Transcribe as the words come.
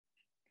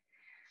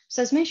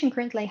So as mentioned,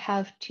 currently I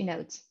have two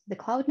nodes, the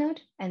cloud node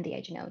and the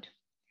edge node.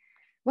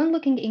 When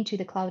looking into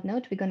the cloud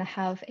node, we're going to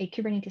have a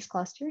Kubernetes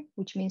cluster,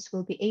 which means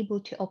we'll be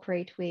able to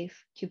operate with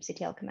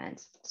kubectl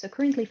commands. So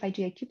currently, if I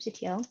do a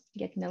kubectl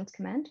get nodes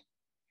command,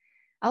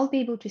 I'll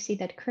be able to see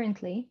that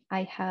currently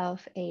I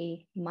have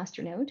a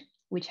master node,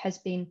 which has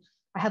been,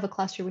 I have a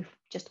cluster with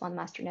just one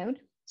master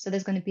node. So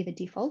that's going to be the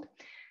default.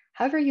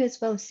 However, you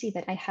as well see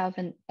that I have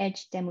an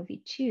edge demo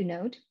v2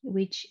 node,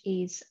 which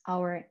is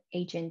our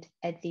agent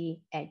at the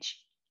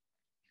edge.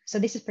 So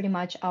this is pretty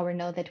much our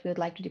node that we would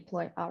like to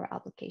deploy our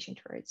application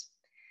towards.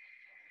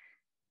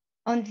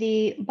 On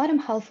the bottom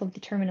half of the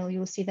terminal, you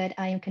will see that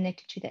I am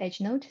connected to the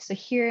edge node. So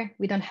here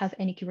we don't have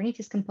any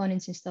Kubernetes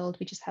components installed,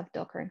 we just have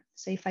Docker.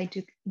 So if I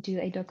do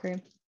a Docker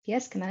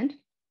ps command,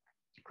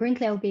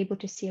 currently I'll be able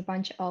to see a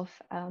bunch of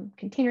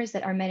containers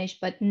that are managed,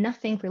 but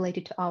nothing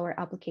related to our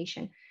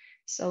application.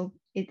 So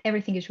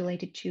everything is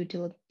related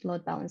to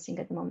load balancing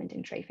at the moment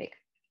in Traffic.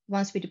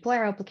 Once we deploy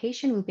our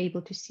application, we'll be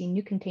able to see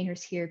new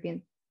containers here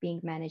being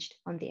managed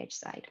on the edge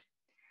side.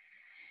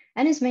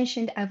 And as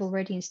mentioned, I've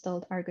already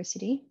installed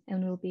ArgoCD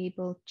and we'll be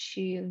able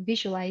to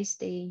visualize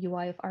the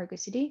UI of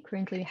ArgoCD.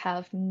 Currently, we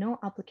have no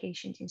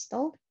applications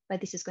installed,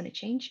 but this is going to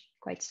change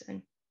quite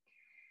soon.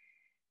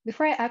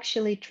 Before I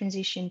actually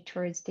transition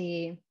towards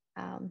the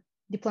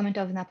deployment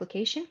of an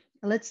application,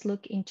 let's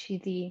look into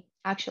the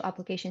actual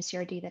application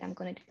CRD that I'm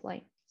going to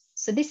deploy.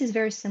 So this is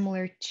very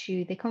similar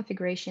to the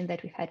configuration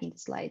that we've had in the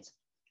slides.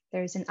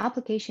 There's an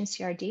application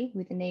CRD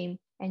with the name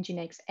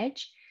Nginx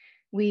Edge.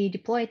 We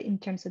deploy it in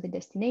terms of the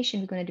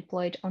destination. We're going to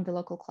deploy it on the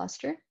local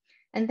cluster.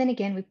 And then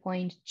again, we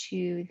point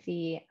to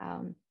the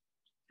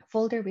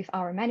folder with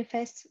our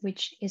manifests,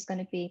 which is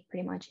going to be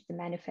pretty much the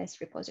manifest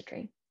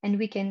repository. And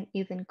we can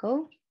even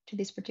go to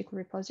this particular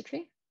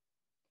repository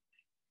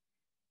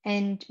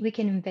and we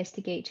can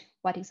investigate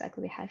what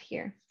exactly we have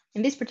here.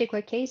 In this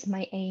particular case,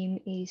 my aim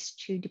is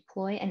to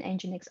deploy an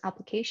Nginx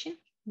application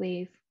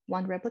with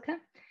one replica.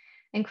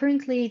 And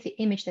currently the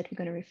image that we're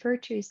going to refer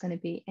to is going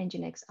to be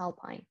Nginx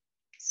Alpine.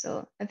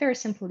 So a very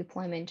simple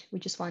deployment. We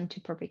just want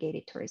to propagate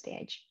it towards the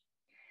edge.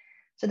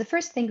 So the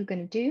first thing we're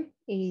going to do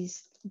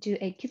is do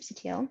a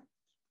kubectl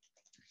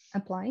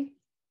apply,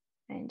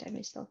 and I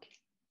missed OK.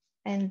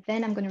 And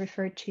then I'm going to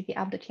refer to the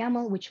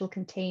app.yaml, which will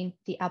contain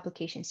the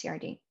application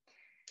CRD.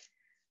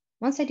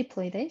 Once I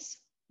deploy this,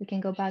 we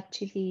can go back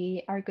to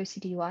the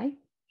ArgoCD UI,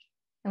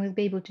 and we'll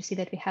be able to see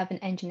that we have an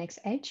Nginx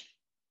Edge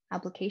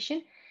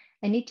application,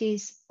 and it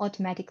is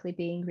automatically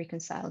being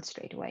reconciled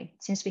straight away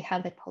since we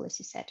have that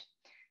policy set.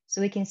 So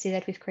we can see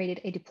that we've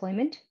created a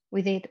deployment.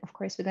 With it, of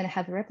course, we're going to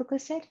have a replica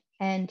set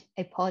and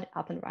a pod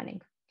up and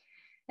running.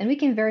 And we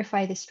can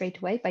verify this straight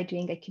away by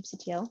doing a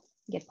kubectl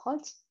get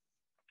pods.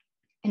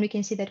 And we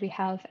can see that we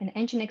have an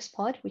Nginx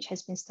pod, which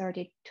has been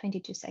started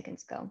 22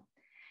 seconds ago.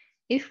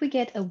 If we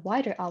get a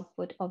wider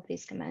output of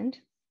this command,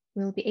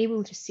 we'll be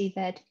able to see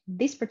that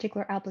this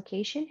particular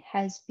application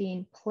has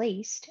been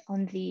placed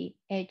on the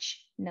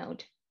edge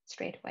node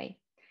straight away.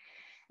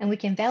 And we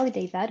can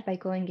validate that by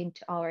going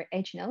into our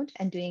edge node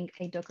and doing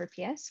a Docker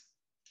PS.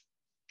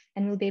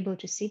 And we'll be able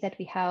to see that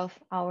we have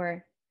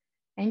our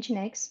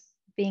Nginx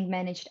being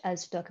managed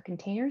as Docker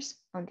containers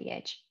on the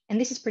edge. And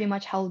this is pretty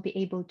much how we'll be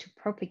able to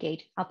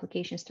propagate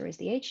applications towards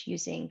the edge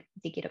using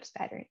the GitOps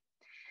pattern.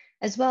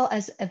 As well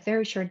as a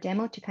very short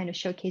demo to kind of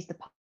showcase the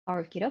power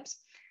of GitOps,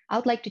 I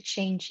would like to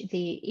change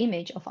the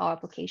image of our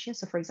application.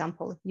 So for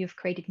example, you've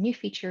created new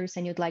features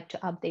and you'd like to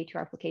update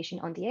your application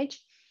on the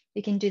edge.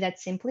 You can do that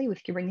simply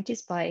with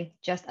Kubernetes by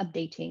just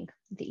updating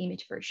the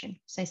image version.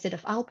 So instead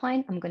of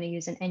Alpine, I'm going to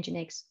use an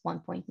Nginx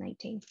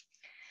 1.19.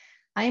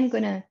 I am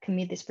going to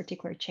commit this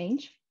particular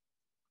change.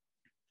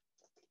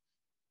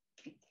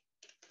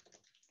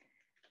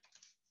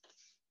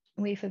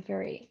 With a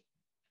very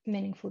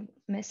meaningful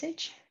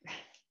message.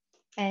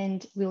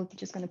 And we're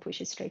just going to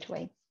push it straight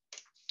away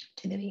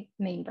to the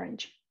main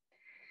branch.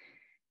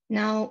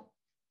 Now,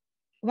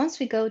 once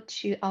we go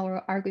to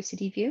our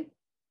ArgoCD view,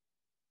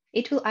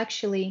 it will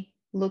actually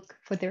look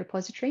for the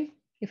repository.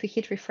 If we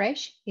hit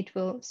refresh, it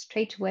will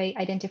straight away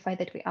identify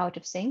that we're out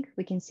of sync.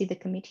 We can see the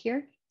commit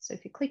here. So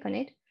if you click on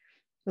it,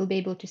 we'll be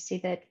able to see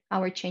that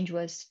our change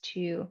was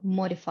to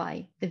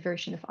modify the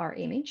version of our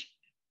image.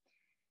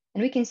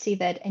 And we can see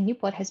that a new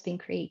pod has been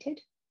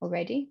created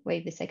already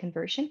with the second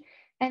version,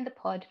 and the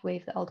pod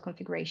with the old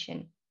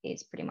configuration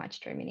is pretty much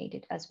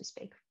terminated as we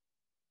speak.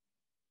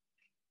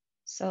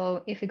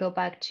 So if we go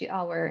back to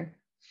our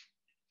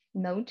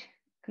node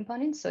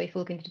components, so if we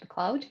look into the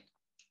cloud,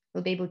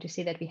 we'll be able to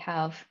see that we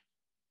have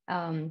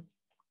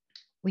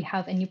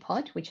a new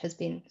pod, which has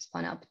been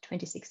spun up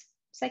 26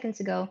 seconds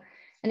ago.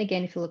 And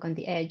again, if you look on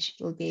the edge,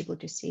 we'll be able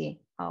to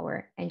see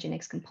our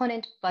Nginx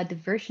component, but the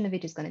version of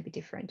it is going to be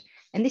different.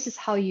 And this is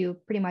how you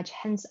pretty much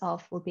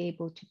hands-off will be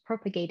able to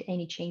propagate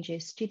any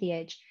changes to the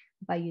edge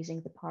by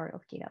using the power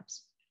of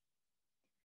GitOps.